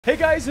Hey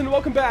guys, and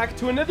welcome back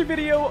to another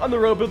video on the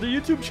RoBuilder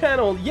YouTube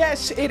channel.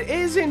 Yes, it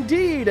is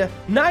indeed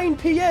 9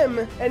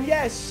 p.m. And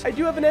yes, I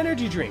do have an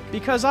energy drink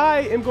because I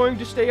am going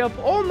to stay up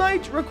all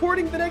night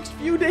recording the next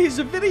few days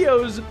of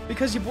videos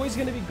because your boy's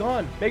gonna be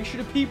gone. Make sure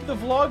to peep the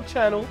vlog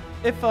channel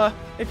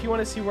if you want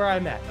to see where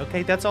I'm at,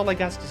 okay? That's all I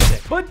got to say.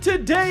 But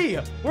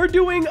today, we're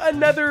doing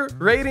another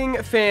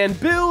rating fan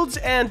builds,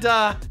 and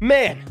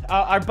man,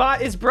 our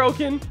bot is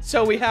broken,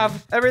 so we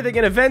have everything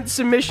in event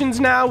submissions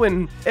now,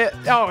 and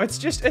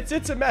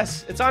it's a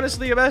mess. It's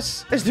honestly a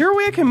mess. Is there a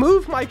way I can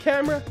move my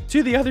camera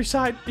to the other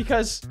side?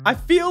 Because I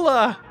feel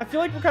like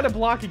we're kind of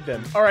blocking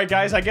them. All right,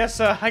 guys, I guess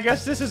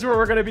this is where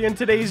we're gonna be in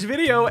today's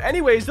video.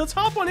 Anyways, let's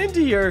hop on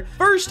into here.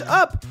 First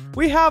up,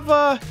 we have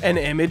an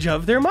image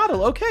of their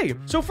model. Okay,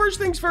 so first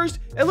things first,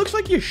 it looks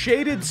like you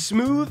shaded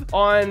smooth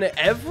on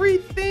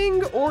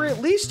everything, or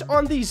at least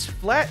on these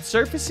flat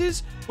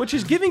surfaces, which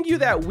is giving you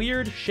that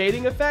weird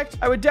shading effect.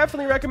 I would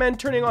definitely recommend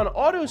turning on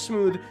auto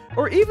smooth,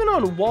 or even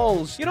on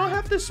walls. You don't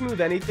have to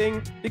smooth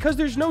anything because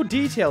there's no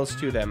details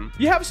to them.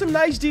 You have some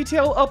nice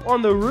detail up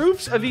on the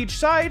roofs of each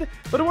side,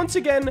 but once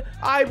again,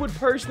 I would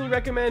personally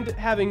recommend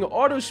having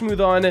auto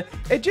smooth on.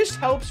 It just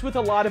helps with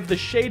a lot of the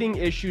shading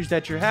issues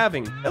that you're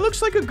having. It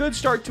looks like a good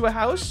start to a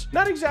house.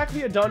 Not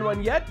exactly a done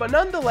one yet, but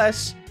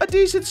nonetheless, a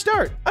decent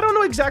start. I don't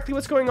know exactly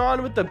what's going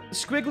on with the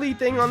squiggly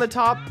thing on the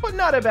top, but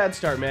not a bad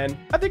start, man.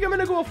 I think I'm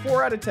gonna go a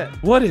 4 out of 10.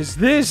 What is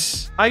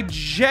this? I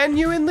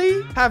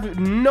genuinely have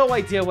no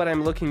idea what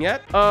I'm looking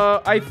at.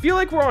 I feel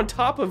like we're on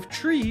top of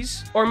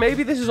trees, or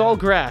maybe this is all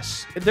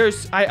grass.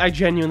 I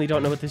genuinely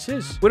don't know what this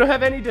is. We don't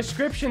have any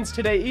descriptions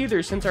today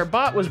either since our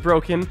bot was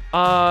broken.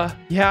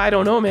 Yeah, I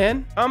don't know,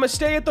 man. I'm gonna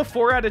stay at the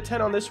 4 out of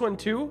 10 on this one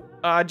too.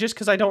 Just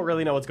because I don't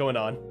really know what's going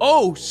on.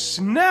 Oh,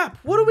 snap.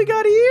 What do we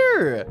got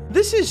here?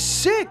 This is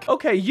sick.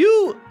 Okay,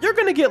 you're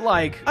gonna get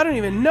like, I don't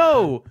even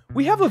know.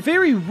 We have a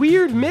very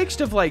weird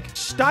mix of like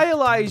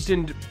stylized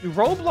and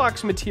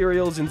Roblox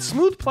materials and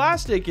smooth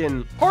plastic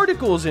and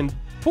particles and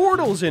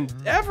portals and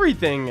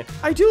everything.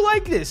 I do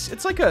like this.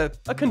 It's like a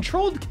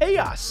controlled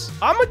chaos.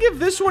 I'm gonna give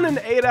this one an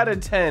 8 out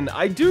of 10.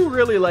 I do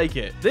really like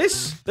it.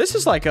 This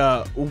is like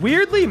a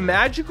weirdly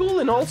magical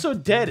and also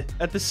dead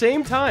at the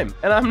same time,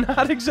 and I'm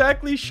not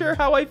exactly sure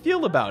how I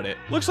feel about it.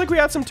 Looks like we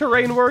had some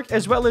terrain work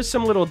as well as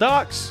some little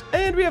docks,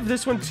 and we have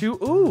this one too.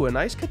 Ooh, a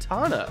nice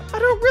katana. I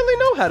don't really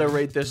know how to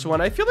rate this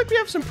one. I feel like we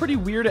have some pretty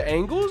weird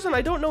angles, and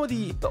I don't know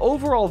the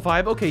overall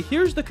vibe. Okay,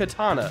 here's the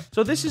katana.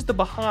 So this is the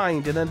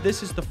behind, and then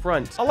this is the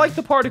front. I like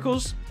the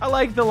particles. I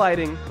like the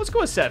lighting. Let's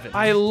go a 7.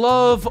 I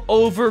love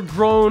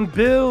overgrown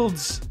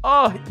builds.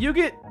 Oh, you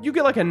get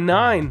like a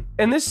 9.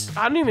 And this,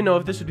 I don't even know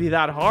if this would be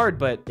that hard,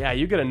 but yeah,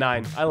 you get a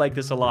 9. I like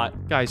this a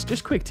lot. Guys,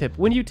 just quick tip.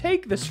 When you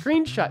take the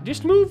screenshot,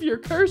 just move your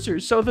cursor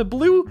so the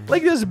blue,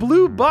 like this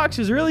blue box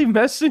is really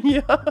messing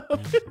you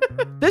up.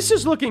 This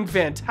is looking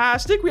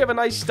fantastic. We have a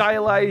nice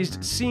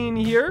stylized scene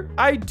here.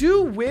 I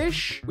do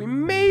wish we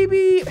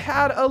maybe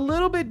had a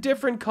little bit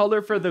different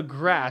color for the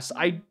grass.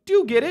 I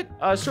do get it,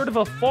 sort of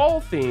a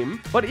fall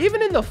theme, but even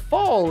in the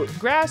fall,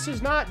 grass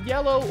is not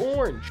yellow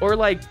orange or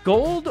like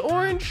gold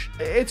orange.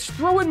 It's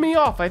throwing me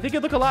off. I think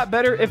it'd look a lot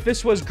better if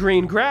this was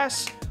green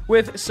grass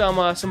with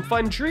some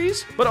fun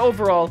trees, but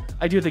overall,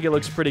 I do think it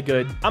looks pretty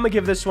good. I'm gonna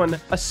give this one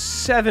a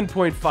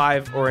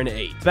 7.5 or an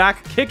 8.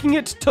 Back kicking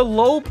it to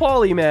low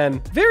poly,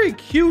 man. Very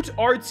cute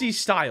artsy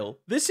style.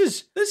 This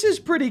is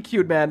pretty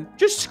cute, man.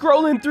 Just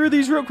scrolling through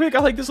these real quick. I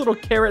like this little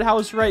carrot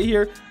house right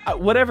here.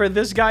 Whatever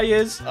this guy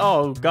is.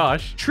 Oh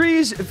gosh.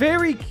 Trees,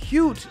 very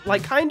cute,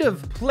 like kind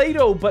of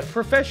Play-Doh, but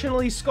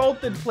professionally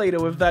sculpted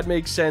Play-Doh, if that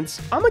makes sense.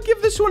 I'm gonna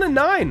give this one a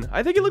 9.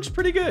 I think it looks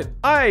pretty good.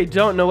 I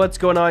don't know what's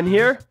going on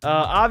here.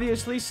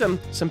 Obviously, some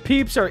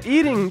peeps are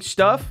eating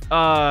stuff.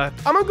 I'm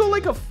gonna go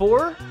like a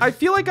 4. I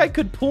feel like I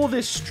could pull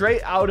this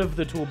straight out of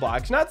the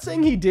toolbox. Not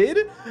saying he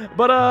did,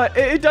 but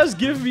it does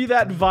give me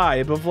that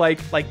vibe of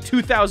like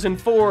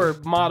 2004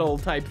 model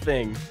type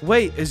thing.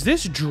 Wait, is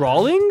this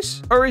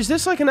drawings? Or is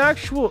this like an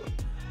actual...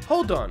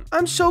 Hold on.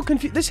 I'm so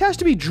confused. This has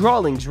to be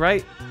drawings,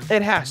 right?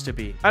 It has to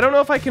be. I don't know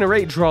if I can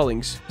rate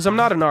drawings because I'm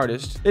not an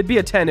artist. It'd be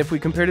a 10 if we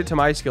compared it to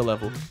my skill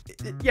level.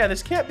 Yeah,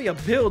 this can't be a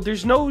build.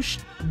 There's no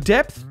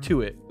depth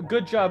to it.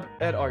 Good job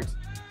at art.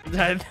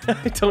 I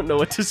don't know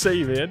what to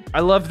say, man. I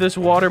love this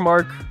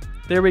watermark.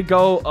 There we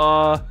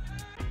go.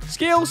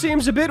 Scale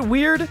seems a bit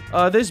weird.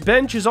 This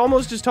bench is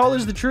almost as tall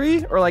as the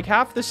tree, or like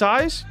half the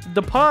size.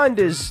 The pond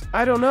is,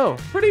 I don't know.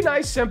 Pretty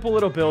nice, simple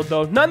little build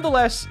though.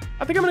 Nonetheless,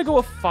 I think I'm gonna go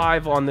a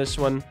 5 on this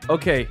one.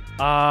 Okay,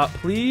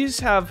 please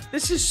have...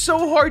 This is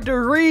so hard to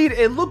read.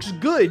 It looks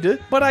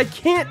good, but I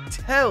can't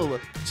tell.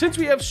 Since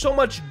we have so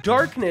much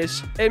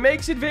darkness, it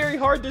makes it very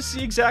hard to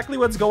see exactly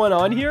what's going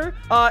on here.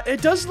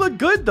 It does look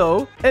good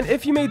though. And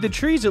if you made the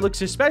trees, it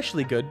looks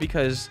especially good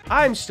because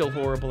I'm still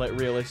horrible at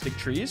realistic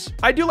trees.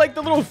 I do like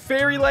the little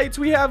fairy-like lights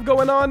we have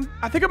going on.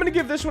 I think I'm gonna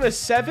give this one a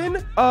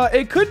 7.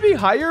 It could be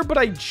higher, but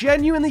I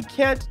genuinely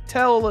can't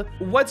tell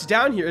what's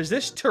down here. Is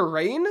this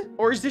terrain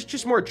or is this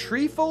just more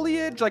tree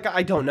foliage? Like,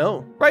 I don't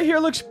know. Right here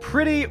looks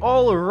pretty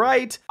all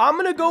right. I'm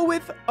gonna go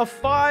with a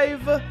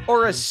 5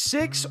 or a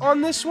 6 on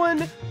this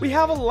one. We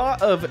have a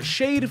lot of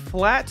shade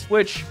flat,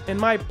 which in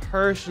my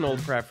personal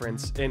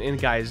preference, and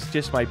guys,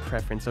 just my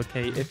preference,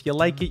 okay? If you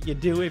like it, you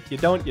do. If you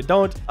don't, you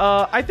don't.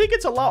 I think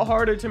it's a lot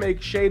harder to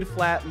make shade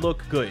flat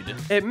look good.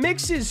 It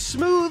mixes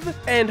smooth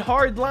and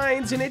hard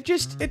lines, and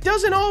it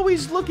doesn't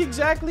always look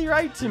exactly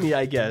right to me,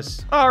 I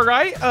guess. All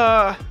right,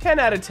 10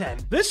 out of 10.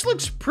 This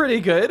looks pretty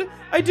good.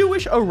 I do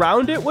wish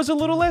around it was a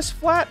little less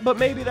flat, but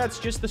maybe that's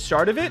just the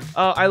start of it.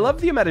 I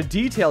love the amount of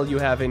detail you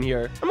have in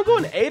here. I'm gonna go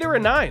an 8 or a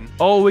 9.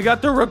 Oh, we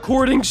got the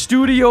recording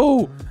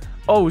studio.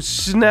 Oh,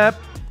 snap.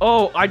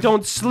 Oh, I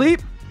don't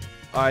sleep.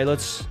 All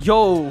right,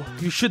 yo,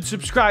 you should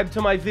subscribe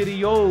to my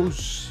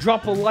videos.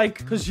 Drop a like,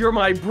 because you're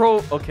my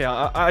bro. Okay,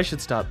 I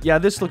should stop. Yeah,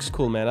 this looks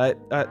cool, man.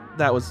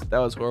 That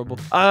was horrible.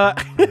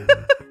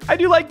 I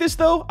do like this,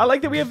 though. I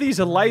like that we have these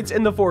lights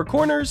in the 4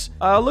 corners.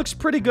 Looks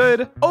pretty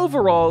good.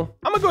 Overall,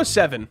 I'm gonna go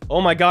 7. Oh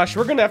my gosh,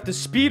 we're gonna have to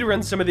speed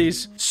run some of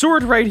these.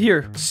 Sword right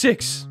here.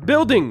 6.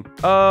 Building.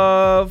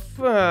 4?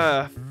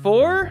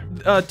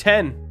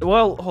 10.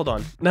 Well, hold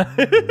on.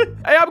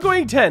 Hey, I'm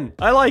going 10.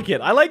 I like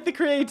it. I like the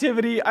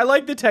creativity. I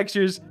like the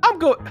textures.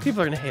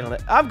 People are gonna hate on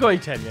it. I'm going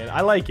 10, man. I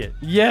like it.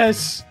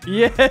 Yes.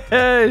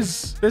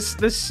 Yes.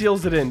 This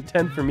seals it in.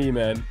 10 for me,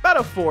 man.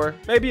 About a 4.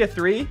 Maybe a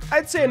 3.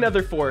 I'd say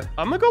another 4.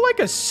 I'm gonna go like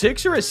a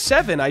 6 or a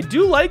 7. I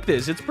do like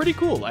this. It's pretty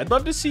cool. I'd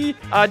love to see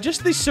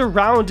just the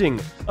surrounding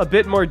a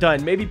bit more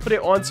done. Maybe put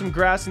it on some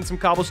grass and some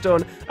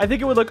cobblestone. I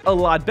think it would look a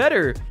lot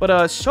better.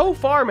 But so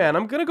far, man,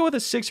 I'm gonna go with a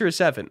 6 or a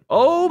 7.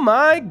 Oh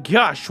my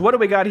gosh. What do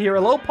we got here?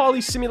 A low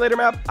poly simulator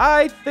map.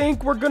 I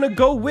think we're gonna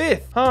go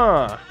with,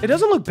 it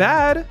doesn't look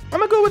bad. I'm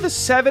gonna go with a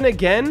 7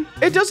 again.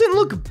 It doesn't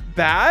look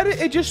bad.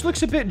 It just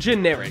looks a bit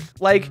generic.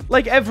 Like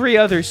every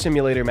other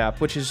simulator map,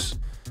 which is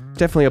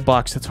definitely a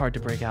box that's hard to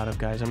break out of,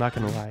 guys. I'm not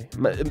gonna lie.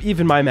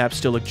 Even my maps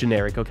still look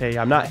generic, okay?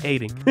 I'm not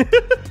hating.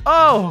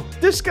 Oh,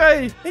 this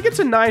guy, I think it's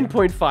a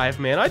 9.5,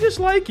 man. I just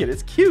like it.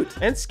 It's cute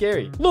and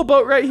scary. Little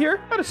boat right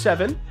here, about a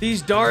 7.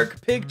 These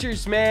dark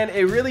pictures, man,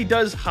 it really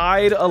does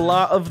hide a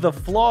lot of the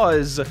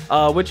flaws,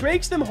 which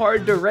makes them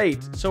hard to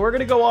rate. So we're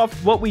gonna go off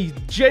what we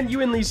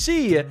genuinely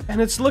see,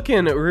 and it's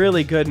looking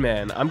really good,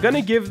 man. I'm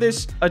gonna give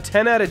this a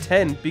 10 out of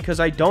 10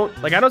 because I don't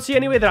see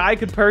any way that I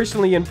could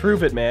personally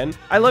improve it, man.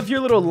 I love your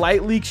little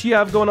light leaks you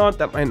have going on.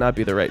 That might not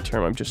be the right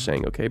term, I'm just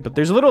saying, okay? But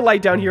there's a little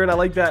light down here, and I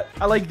like that.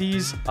 I like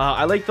these.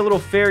 I like the little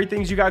fairy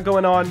things you got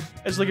going on.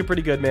 It's looking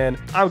pretty good, man.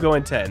 I'm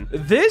going 10.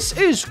 This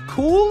is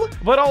cool,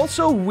 but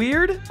also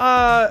weird.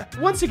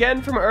 Once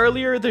again, from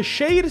earlier, the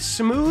shade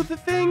smooth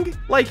thing,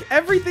 like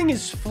everything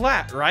is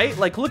flat, right?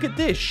 Like, look at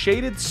this,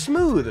 shaded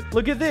smooth.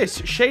 Look at this,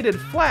 shaded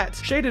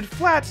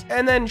flat,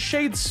 and then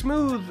shade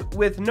smooth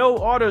with no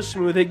auto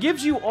smooth. It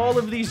gives you all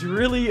of these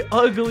really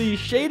ugly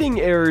shading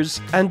errors,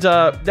 and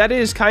that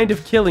is kind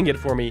of killing it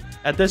for me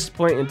at this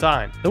point in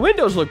time. The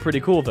windows look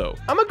pretty cool, though.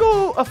 I'm gonna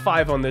go a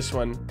 5 on this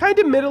one. Kind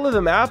of middle of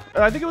the map.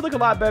 I think it would look a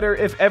lot better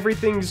if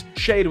everything's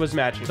shade was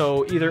matching.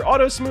 So either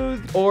auto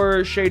smooth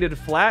or shaded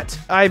flat.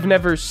 I've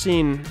never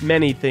seen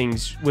many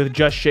things with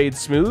just shade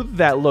smooth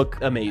that look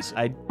amazing.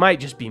 I might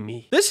just be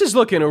me. This is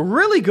looking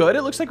really good.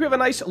 It looks like we have a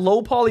nice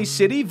low poly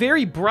city.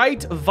 Very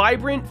bright,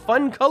 vibrant,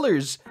 fun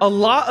colors. A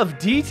lot of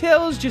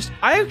details.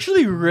 I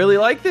actually really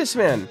like this,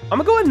 man.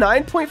 I'm gonna go a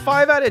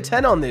 9.5 out of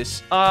 10 on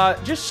this.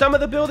 Just some of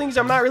the buildings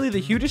I'm not really the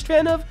hugest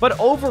fan of, but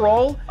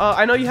overall,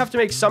 I know you have to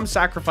make some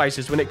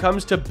sacrifices when it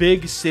comes to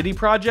big city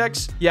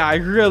projects. Yeah, I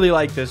really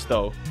like this,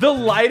 though. The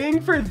lighting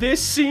for this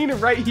scene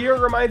right here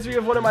reminds me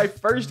of one of my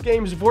first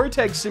games,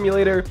 Vortex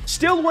Simulator.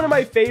 Still one of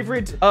my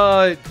favorite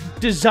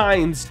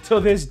designs to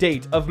this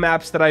date of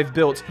maps that I've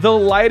built. The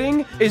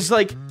lighting is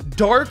like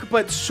dark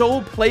but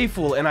so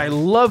playful, and I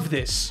love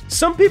this.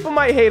 Some people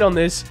might hate on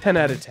this. 10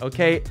 out of 10,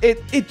 okay?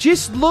 It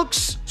just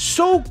looks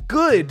so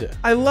good.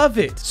 I love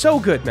it. So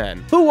good,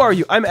 man. Who are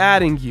you? I'm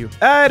adding you.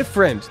 Add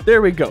friend.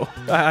 There we go.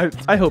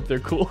 I hope they're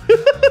cool.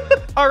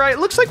 All right,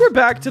 looks like we're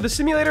back to the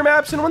simulator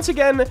maps, and once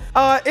again,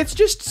 it's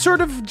just sort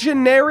of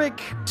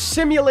generic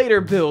simulator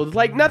build.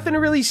 Like, nothing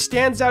really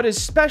stands out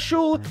as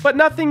special, but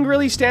nothing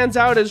really stands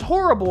out as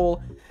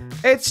horrible.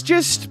 It's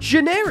just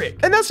generic.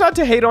 And that's not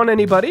to hate on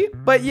anybody,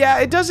 but yeah,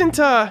 it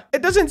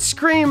doesn't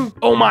scream,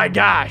 oh my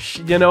gosh,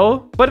 you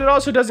know? But it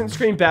also doesn't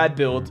scream bad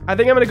build. I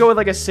think I'm gonna go with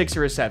like a 6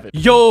 or a 7.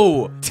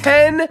 Yo,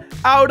 10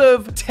 out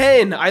of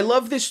 10. I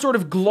love this sort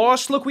of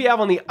gloss look we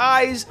have on the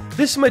eyes,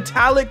 this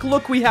metallic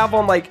look we have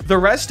on like the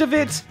rest of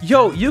it.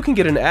 Yo, you can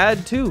get an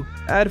ad too.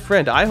 Add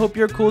friend. I hope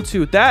you're cool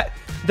too.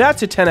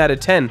 That's a 10 out of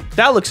 10.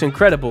 That looks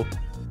incredible.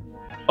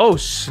 Oh,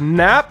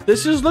 snap.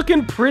 This is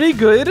looking pretty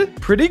good.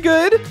 Pretty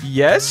good.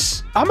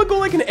 Yes. I'm gonna go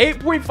like an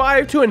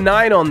 8.5 to a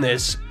 9 on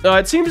this.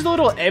 It seems a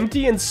little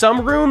empty in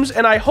some rooms,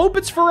 and I hope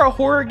it's for a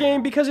horror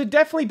game because it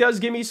definitely does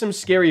give me some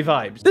scary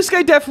vibes. This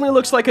guy definitely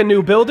looks like a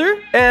new builder,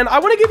 and I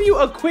want to give you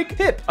a quick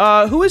tip.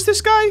 Who is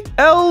this guy?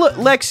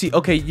 Lexi.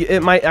 Okay,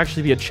 it might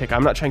actually be a chick.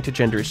 I'm not trying to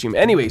gender assume.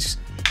 Anyways,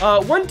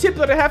 one tip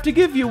that I have to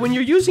give you when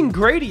you're using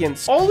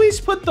gradients, always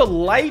put the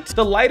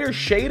lighter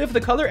shade of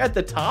the color at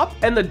the top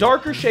and the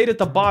darker shade at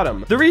the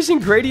bottom. The reason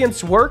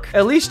gradients work,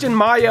 at least in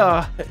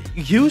my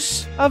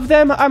use of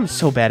them, I'm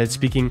so bad at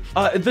speaking.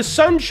 The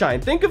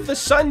sunshine. Think of the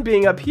sun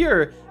being up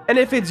here, and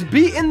if it's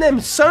beating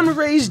them sun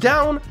rays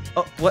down,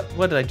 oh, what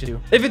did I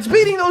do? If it's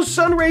beating those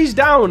sun rays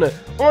down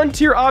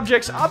onto your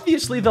objects,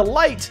 obviously the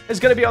light is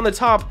going to be on the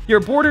top.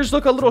 Your borders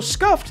look a little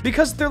scuffed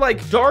because they're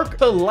like dark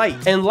to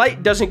light, and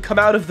light doesn't come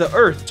out of the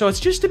earth. So it's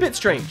just a bit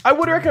strange. I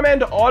would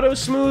recommend auto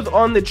smooth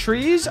on the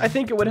trees. I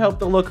think it would help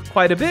the look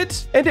quite a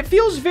bit, and it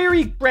feels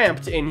very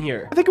cramped in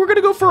here. I think we're going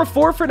to go for a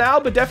 4 for now,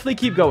 but definitely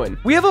keep going.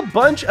 We have a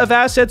bunch of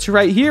assets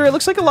right here. It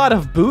looks like a lot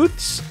of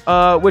booths,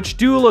 which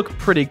do look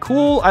pretty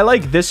cool. I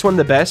like this one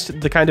the best,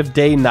 the kind of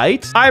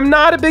day-night. I'm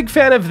not a big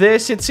fan of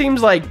this. It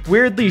seems like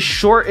weirdly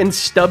short and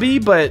stubby,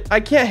 but I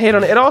can't hate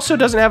on it. It also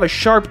doesn't have a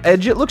sharp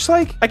edge, it looks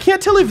like. I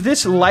can't tell if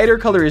this lighter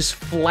color is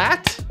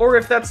flat or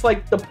if that's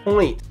like the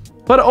point.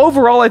 But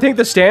overall, I think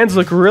the stands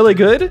look really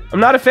good. I'm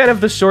not a fan of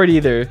the sword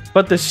either,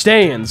 but the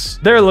stands,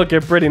 they're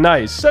looking pretty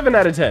nice. 7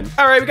 out of 10.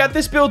 All right, we got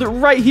this build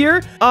right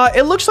here.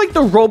 It looks like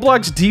the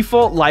Roblox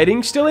default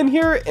lighting still in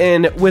here.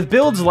 And with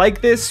builds like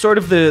this, sort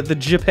of the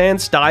Japan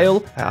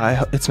style.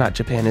 It's not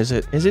Japan, is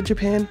it? Is it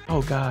Japan?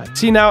 Oh, God.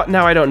 See, now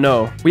I don't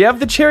know. We have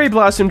the cherry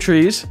blossom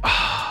trees.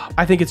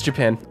 I think it's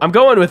Japan. I'm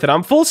going with it.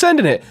 I'm full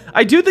sending it.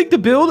 I do think the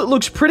build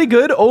looks pretty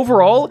good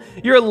overall.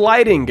 Your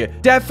lighting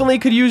definitely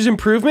could use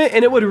improvement,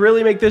 and it would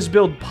really make this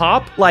build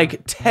pop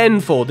like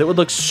tenfold. It would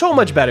look so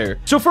much better.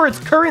 So for its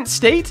current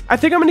state, I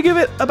think I'm going to give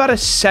it about a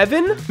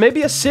 7,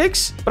 maybe a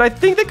 6, but I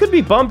think that could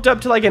be bumped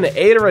up to like an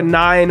 8 or a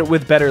 9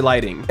 with better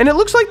lighting. And it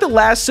looks like the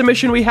last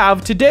submission we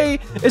have today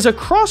is a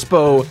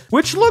crossbow,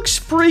 which looks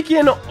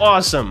freaking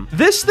awesome.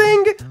 This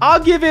thing,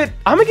 I'm going to give it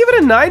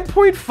a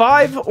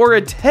 9.5 or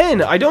a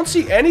 10. I don't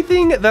see anything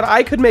that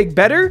I could make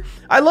better.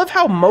 I love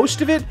how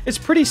most of it is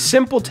pretty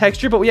simple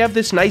texture, but we have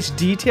this nice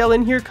detail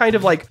in here, kind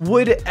of like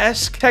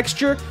wood-esque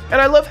texture. And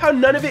I love how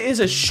none of it is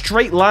a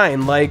straight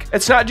line. Like,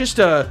 it's not just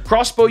a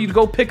crossbow you'd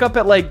go pick up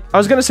at, like, I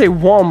was gonna say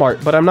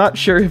Walmart, but I'm not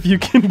sure if you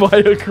can buy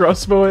a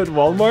crossbow at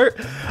Walmart.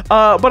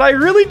 But I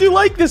really do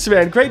like this,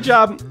 man. Great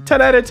job.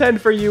 10 out of 10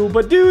 for you.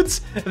 But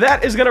dudes,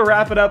 that is gonna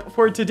wrap it up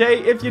for today.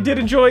 If you did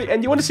enjoy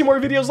and you want to see more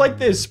videos like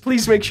this,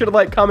 please make sure to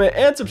like, comment,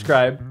 and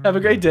subscribe. Have a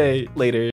great day. Later.